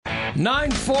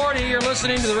9:40, you're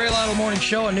listening to the Ray Lotto Morning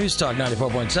Show on News Talk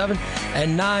 94.7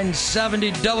 and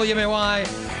 970 WMAY.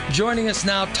 Joining us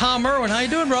now, Tom Irwin. How you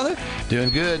doing, brother?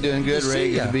 Doing good,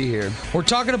 Ray. Good to be here. We're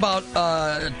talking about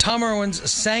Tom Irwin's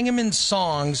Sangamon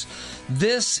Songs.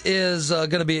 This is going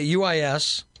to be at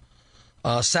UIS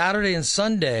Saturday and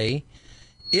Sunday.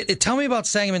 Tell me about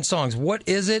Sangamon Songs. What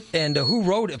is it, and who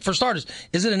wrote it? For starters,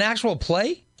 is it an actual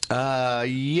play?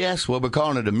 Yes. Well, we're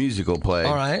calling it a musical play.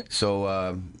 All right.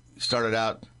 So, started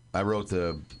out, I wrote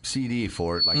the CD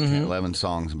for it, like 10, 11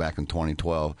 songs back in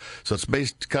 2012. So it's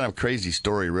based kind of a crazy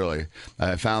story, really.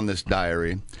 I found this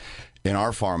diary in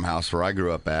our farmhouse where I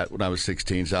grew up at when I was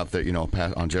 16. It's out there,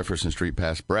 on Jefferson Street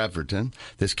past Bradfordton.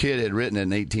 This kid had written it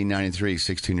in 1893,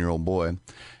 16-year-old boy.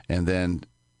 And then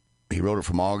he wrote it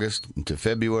from August to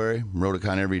February, wrote it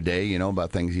kind of every day,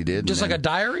 about things he did. Just like a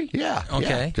diary? Yeah.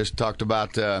 Okay. Yeah. Just talked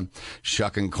about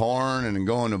shucking corn and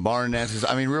going to barn dances.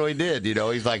 I mean, really did.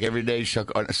 He's like every day shuck.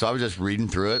 So I was just reading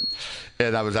through it.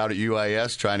 And I was out at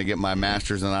UIS trying to get my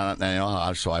master's, so I'm a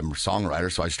songwriter,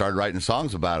 so I started writing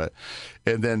songs about it.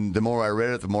 And then the more I read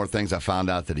it, the more things I found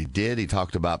out that he did. He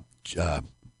talked about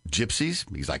gypsies.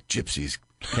 He's like, gypsies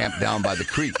camped down by the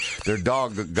creek. Their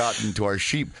dog got into our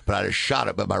sheep, but I just shot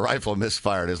it, but my rifle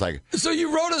misfired. It's like... So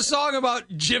you wrote a song about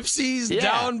gypsies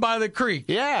down by the creek?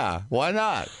 Yeah, why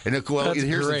not? And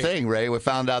here's the thing, Ray. We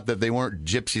found out that they weren't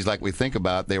gypsies like we think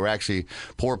about. They were actually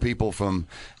poor people from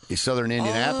southern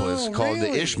Indianapolis called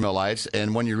the Ishmaelites.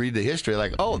 And when you read the history,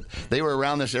 they were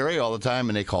around this area all the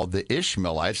time, and they called the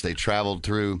Ishmaelites. They traveled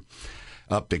through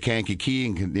up to Kankakee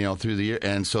and, through the year.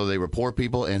 And so they were poor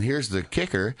people. And here's the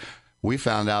kicker. We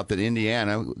found out that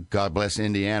Indiana, God bless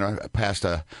Indiana, passed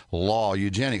a law,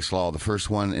 eugenics law, the first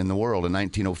one in the world in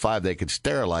 1905. They could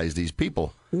sterilize these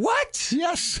people. What?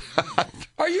 Yes.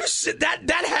 Are you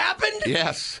that happened?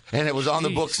 Yes, and it was on the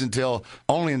books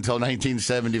only until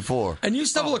 1974. And you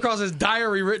stumble across this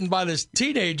diary written by this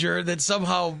teenager that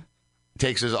somehow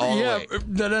takes us all the way.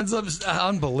 That ends up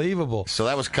unbelievable. So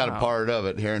that was kind of part of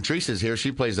it here. And Teresa's here.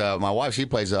 She plays my wife. She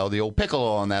plays the old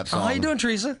piccolo on that song. How you doing,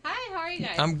 Teresa? Hi. How are you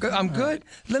guys? I'm good. I'm good.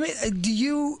 Let me. Did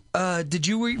you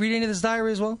read any of this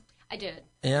diary as well? I did.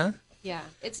 Yeah. Yeah,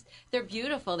 they're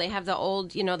beautiful. They have the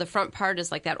old, the front part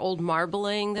is like that old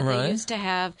marbling that they used to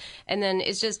have. And then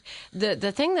it's just,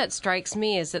 the thing that strikes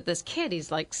me is that this kid,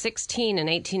 he's like 16 in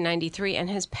 1893, and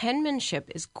his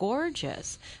penmanship is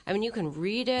gorgeous. I mean, you can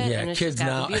read it, and it's just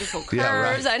got the beautiful curves. Yeah,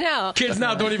 right. I know. Kids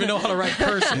now don't even know how to write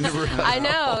cursive. I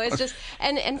know. It's just,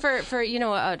 and for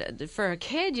a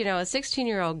kid, a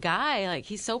 16-year-old guy, like,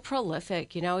 he's so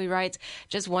prolific. He writes,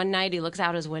 just one night he looks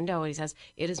out his window and he says,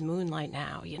 "It is moonlight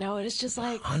now." It's just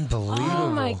like, unbelievable. Oh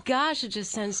my gosh, it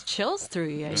just sends chills through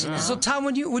you. So Tom,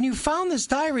 when you found this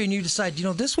diary and you decide,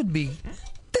 this would be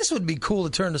cool to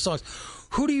turn to songs,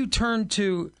 who do you turn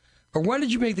to, or when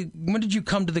did you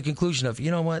come to the conclusion of,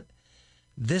 what,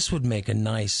 this would make a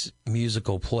nice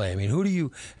musical play? I mean, who do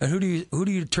you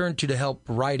turn to help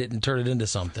write it and turn it into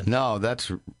something? No, that's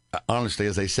honestly,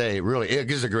 as they say, really,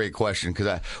 it is a great question,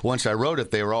 because once I wrote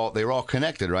it, they were all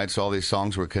connected, right? So all these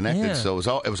songs were connected. Yeah. So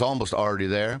it was almost already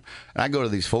there. And I go to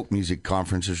these folk music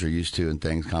conferences, or used to, and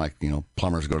things kind of like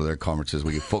plumbers go to their conferences.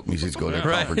 We get folk musicians go to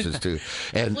their conferences too.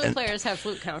 And flute players have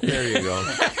flute conferences. There you go.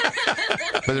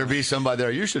 But there'd be somebody there.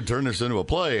 You should turn this into a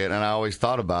play, and I always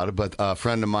thought about it. But a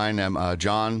friend of mine,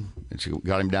 John.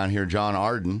 Got him down here, John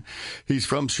Arden. He's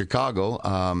from Chicago.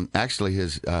 Actually,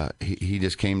 he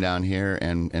just came down here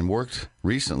and worked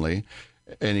recently,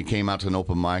 and he came out to an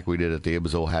open mic we did at the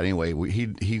Ibis Old Hat. Anyway,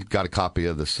 he got a copy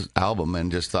of this album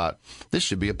and just thought, this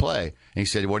should be a play. And he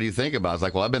said, "What do you think about it?" I was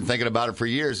like, "Well, I've been thinking about it for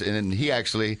years," and then he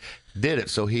actually did it.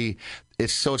 So we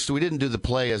didn't do the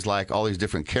play as like all these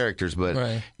different characters,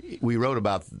 but we wrote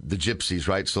about the gypsies,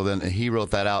 right? So then he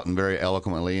wrote that out and very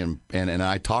eloquently, and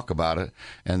I talk about it.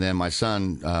 And then my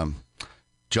son,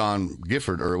 John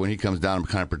Gifford, or when he comes down and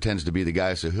kind of pretends to be the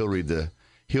guy, so he'll read the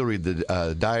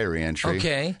diary entry.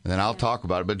 Okay. And then I'll talk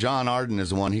about it. But John Arden is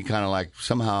the one, he kind of like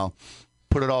somehow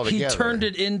put it all together. He turned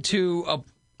it into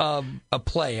a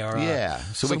play, or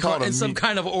so we call it in some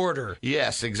kind of order.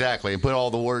 Yes, exactly, and put all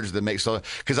the words that make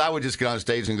because I would just get on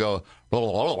stage and go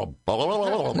talk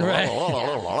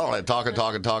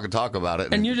about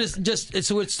it, and you just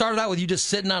so it started out with you just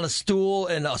sitting on a stool,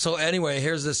 and so anyway,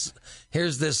 here's this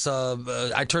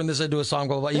I turned this into a song,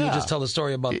 blah, blah, blah. You would just tell the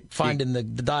story about finding the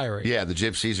diary. Yeah, the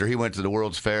gypsies, or he went to the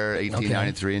World's Fair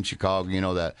 1893 in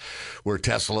Chicago, that where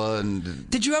Tesla and...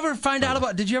 Did you ever find out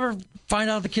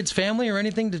the kid's family or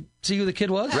anything to see who the kid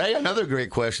was? Ray, another great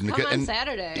question. Come on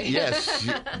Saturday. Yes,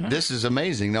 this is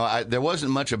amazing. No, there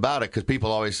wasn't much about it, because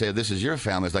people always say, this is is your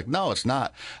family. It's like, no, it's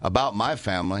not about my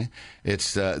family.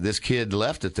 It's this kid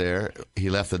left it there. He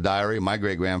left the diary. My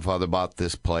great-grandfather bought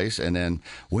this place, and then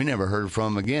we never heard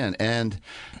from him again. And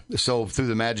so through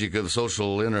the magic of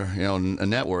social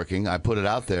networking, I put it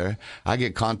out there. I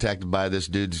get contacted by this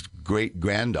dude's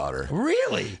great-granddaughter.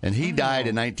 Really? And he died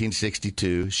in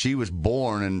 1962. She was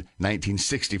born in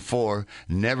 1964,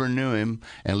 never knew him,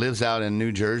 and lives out in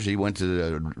New Jersey. Went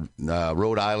to the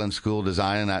Rhode Island School of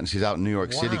Design, and she's out in New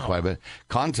York City quite a bit.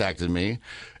 Contacted me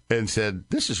and said,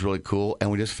 this is really cool.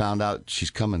 And we just found out she's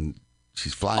coming.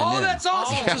 She's flying in. Oh, that's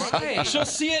awesome. She'll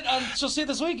see it. She'll see it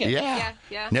this weekend. Yeah.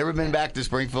 Never been back to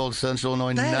Springfield, Central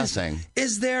Illinois, nothing.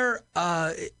 Is there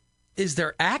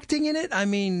acting in it? I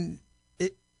mean,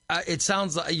 it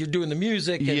sounds like you're doing the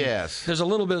music. And yes. There's a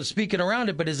little bit of speaking around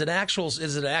it, but is it an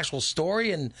actual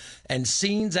story and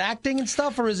scenes, acting and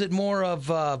stuff, or is it more of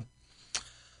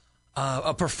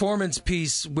a performance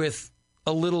piece with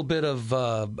a little bit of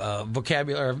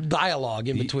vocabulary or dialogue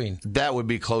in between? That would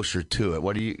be closer to it.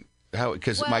 What do you? How?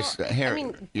 Because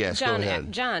yes, John, go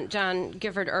ahead. John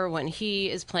Gifford Irwin, he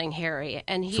is playing Harry,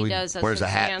 and he does a wears a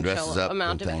hat and substantial dresses up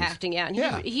amount of and things. acting. Yeah,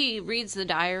 and he reads the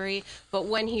diary, but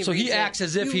when he so reads he acts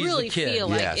as if you he's really the kid. feel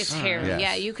like Yes. it's Harry. Yes.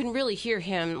 Yeah, you can really hear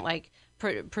him like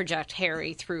project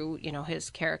Harry through his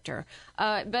character.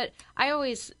 But I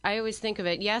always think of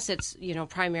it. Yes, it's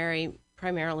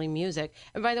primarily music.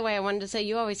 And by the way, I wanted to say,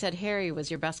 you always said Harry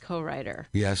was your best co-writer.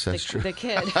 Yes, that's true. The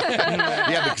kid.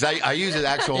 Yeah, because I use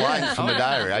actual lines from the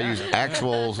diary. I use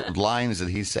actual lines that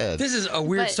he said. This is a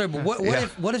weird story, but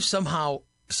what if somehow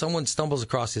someone stumbles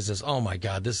across this and says, oh my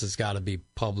God, this has got to be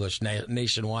published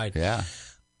nationwide? Yeah.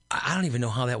 I don't even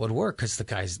know how that would work because the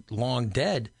guy's long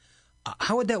dead.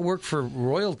 How would that work for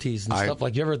royalties and stuff?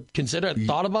 Like, you ever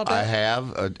thought about that? I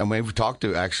have. And we've talked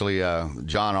to, actually,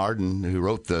 John Arden, who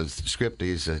wrote the script.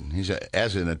 He's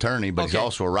as an attorney, but he's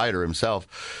also a writer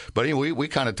himself. But anyway, we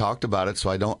kind of talked about it,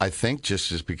 so I think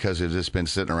just because it's just been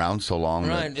sitting around so long.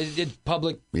 Right. It's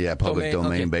public public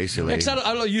domain, basically. Except,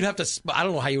 I don't know, I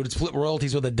don't know how you would split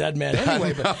royalties with a dead man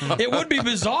anyway, but it would be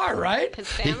bizarre, right? His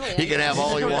family. He can have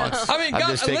all he wants. I mean,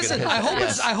 God, listen,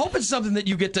 I hope it's something that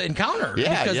you get to encounter.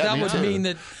 Yeah, because that would too. mean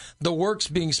that the work's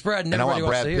being spread and I everybody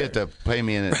want Brad wants to Pitt to play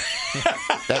me in it.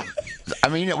 I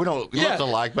mean, we don't look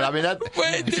alike, but I mean,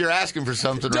 if you're asking for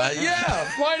something, right? Yeah,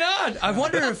 why not? I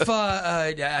wonder if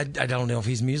I don't know if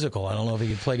he's musical. I don't know if he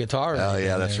can play guitar. Oh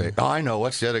yeah, that's right. Oh, I know.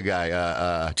 What's the other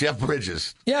guy? Jeff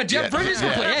Bridges. Yeah, Jeff Bridges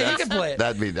can play. Yeah, he can play it.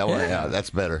 That's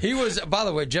better. He was, by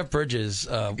the way, Jeff Bridges.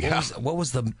 What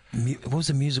was the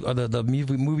music or the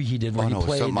movie he did where he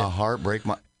played? Something, My Heart Break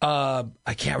My.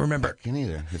 I can't remember. I can't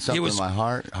either. It's something in my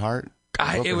heart.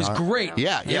 It was great.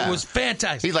 Yeah. It was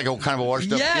fantastic. He's like a kind of a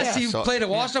washed up. Yes, he played a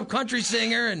washed up country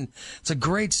singer, and it's a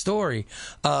great story.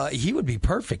 He would be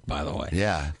perfect, by the way.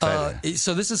 Yeah.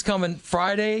 So this is coming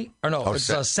Friday, or no,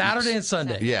 it's Saturday and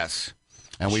Sunday. Yes.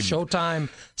 And Showtime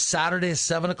Saturday at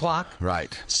 7:00.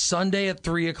 Right. Sunday at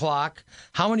 3:00.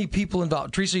 How many people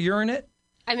involved? Teresa, you're in it?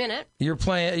 I'm in it. You're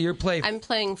playing. I'm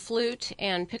playing flute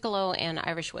and piccolo and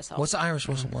Irish whistle. What's the Irish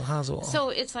whistle? How's it? So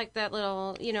it's like that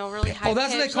little, really high. Oh,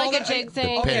 that's what they call like it? a jig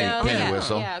thing. Penny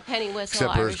whistle. Yeah, penny whistle.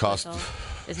 Except hers Irish cost whistle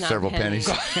is not several pennies.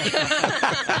 pennies.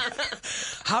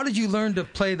 How did you learn to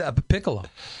play the piccolo?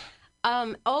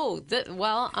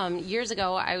 Years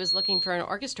ago, I was looking for an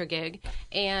orchestra gig,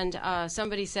 and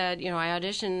somebody said, I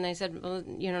auditioned, and they said, well,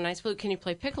 nice flute, can you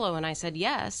play piccolo? And I said,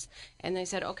 yes. And they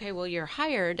said, okay, well, you're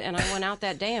hired. And I went out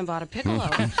that day and bought a piccolo.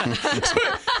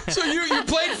 So you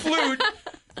played flute.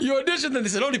 You auditioned, and they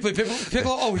said, "Oh, do you play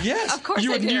piccolo?" Oh, yes. Of course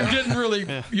you I do. You didn't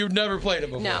really. You've never played it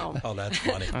before. No. Oh, that's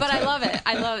funny. But I love it.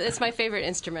 It's my favorite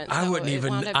instrument. So I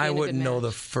wouldn't know match.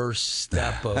 the first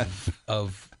step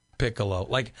of piccolo.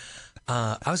 Like,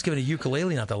 I was given a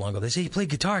ukulele not that long ago. They say, you play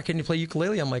guitar. Can you play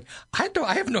ukulele? I'm like, I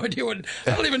have no idea I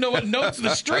don't even know what notes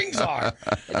the strings are.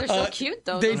 They're so cute,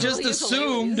 though. They just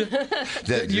assumed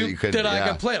that I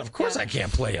could play it. Of course I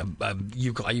can't play a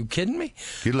ukulele. Are you kidding me?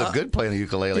 You look good playing a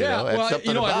ukulele, though.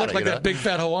 I look like that big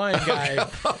fat Hawaiian guy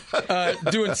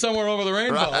doing Somewhere Over the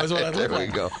Rainbow is what I look like. There we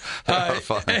go.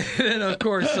 And then, of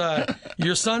course,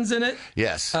 your son's in it.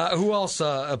 Yes. Who else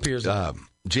appears in it?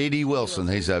 J.D. Wilson,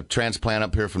 he's a transplant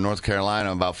up here from North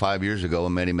Carolina about 5 years ago. I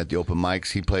met him at the open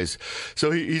mics. He plays,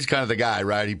 so he's kind of the guy,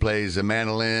 right? He plays a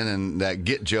mandolin and that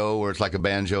Get Joe, where it's like a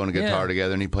banjo and a guitar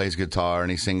together, and he plays guitar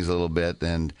and he sings a little bit,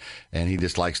 and he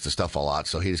just likes the stuff a lot.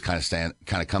 So he just kind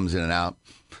of comes in and out.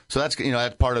 So that's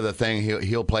that's part of the thing.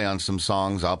 He'll play on some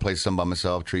songs. I'll play some by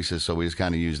myself, Teresa. So we just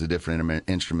kind of use the different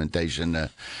instrumentation to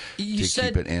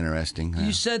keep it interesting.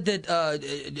 You said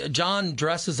that John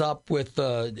dresses up with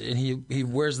and he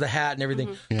wears the hat and everything.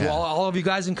 Mm-hmm. Do all of you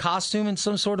guys in costume, in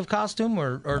some sort of costume,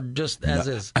 or just as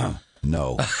is?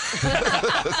 No.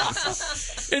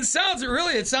 It sounds.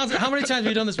 How many times have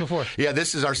you done this before? Yeah,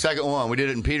 this is our second one. We did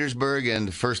it in Petersburg and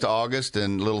 1st of August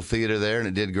and little theater there, and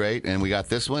it did great. And we got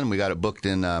this one. We got it booked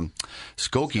in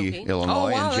Skokie, Illinois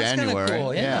in January. That's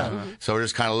cool. Yeah. So we're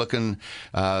just kind of looking.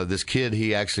 This kid,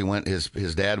 he actually went.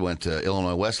 His dad went to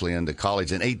Illinois Wesleyan to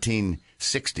college in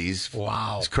 1860s.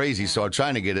 Wow, it's crazy. So I'm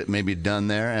trying to get it maybe done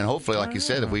there, and hopefully, like you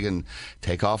said, if we can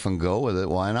take off and go with it,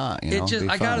 why not?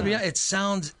 I gotta be. It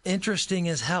sounds interesting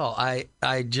as hell. I've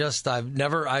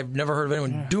never heard of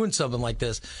anyone doing something like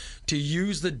this. To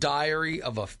use the diary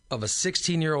of a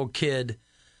 16-year-old kid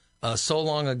so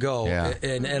long ago,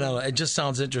 and it just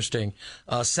sounds interesting.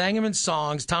 Sangamon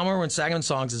Songs, Tom Irwin Sangamon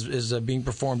Songs is being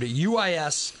performed at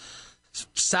UIS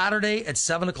Saturday at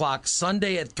 7 o'clock,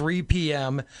 Sunday at 3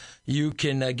 p.m. You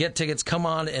can get tickets. Come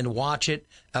on and watch it.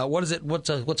 What is it?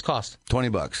 What's cost?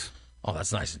 $20. Oh,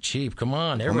 that's nice and cheap. Come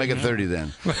on, we'll make it 30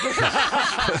 then. You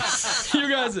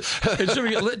guys,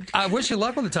 I wish you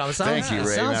luck with it, Tom. It sounds, Thank you,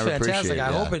 Ray. It sounds fantastic.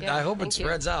 I hope it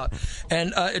spreads out.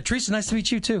 And Teresa, nice to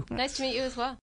meet you too. Nice to meet you as well.